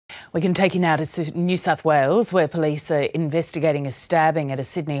We can take you now to New South Wales, where police are investigating a stabbing at a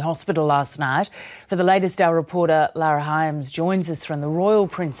Sydney hospital last night. For the latest, our reporter Lara Hyams joins us from the Royal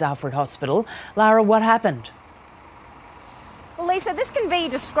Prince Alfred Hospital. Lara, what happened? Well, Lisa, this can be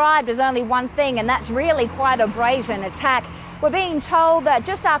described as only one thing, and that's really quite a brazen attack. We're being told that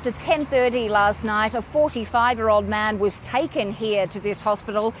just after 10:30 last night, a 45-year-old man was taken here to this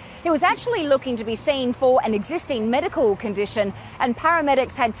hospital. He was actually looking to be seen for an existing medical condition, and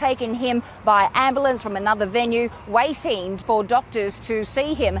paramedics had taken him by ambulance from another venue, waiting for doctors to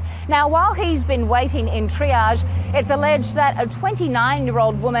see him. Now, while he's been waiting in triage, it's alleged that a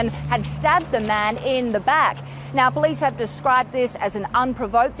 29-year-old woman had stabbed the man in the back. Now, police have described this as an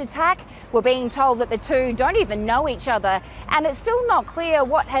unprovoked attack. We're being told that the two don't even know each other, and it's still not clear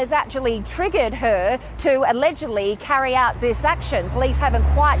what has actually triggered her to allegedly carry out this action. Police haven't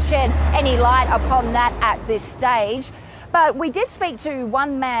quite shed any light upon that at this stage. But we did speak to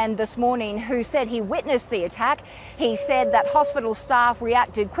one man this morning who said he witnessed the attack. He said that hospital staff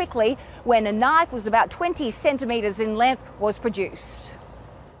reacted quickly when a knife was about 20 centimetres in length was produced.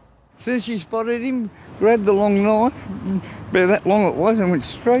 As soon as she spotted him, grabbed the long knife, about that long it was, and went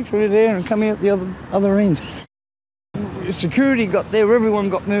straight through there and come out the other end. Security got there, everyone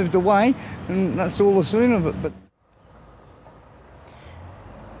got moved away, and that's all the sooner of it. But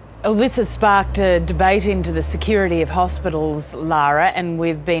well, this has sparked a debate into the security of hospitals, Lara, and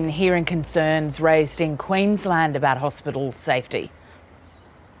we've been hearing concerns raised in Queensland about hospital safety.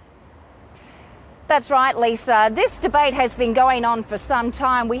 That's right, Lisa. This debate has been going on for some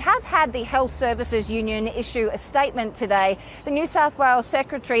time. We have had the Health Services Union issue a statement today. The New South Wales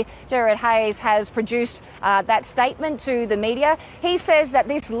Secretary, Gerard Hayes, has produced that statement to the media. He says that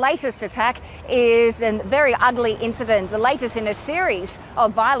this latest attack is a very ugly incident, the latest in a series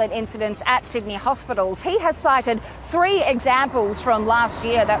of violent incidents at Sydney hospitals. He has cited 3 examples from last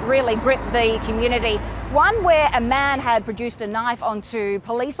year that really gripped the community. One where a man had produced a knife onto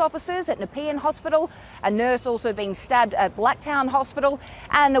police officers at Nepean Hospital, a nurse also being stabbed at Blacktown Hospital,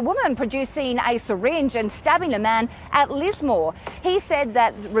 and a woman producing a syringe and stabbing a man at Lismore. He said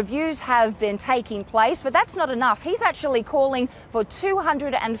that reviews have been taking place, but that's not enough. He's actually calling for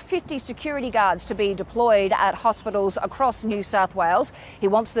 250 security guards to be deployed at hospitals across New South Wales. He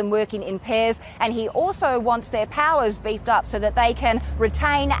wants them working in pairs, and he also wants their powers beefed up so that they can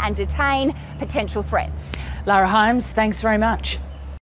retain and detain potential threats. Lara Hyams, thanks very much.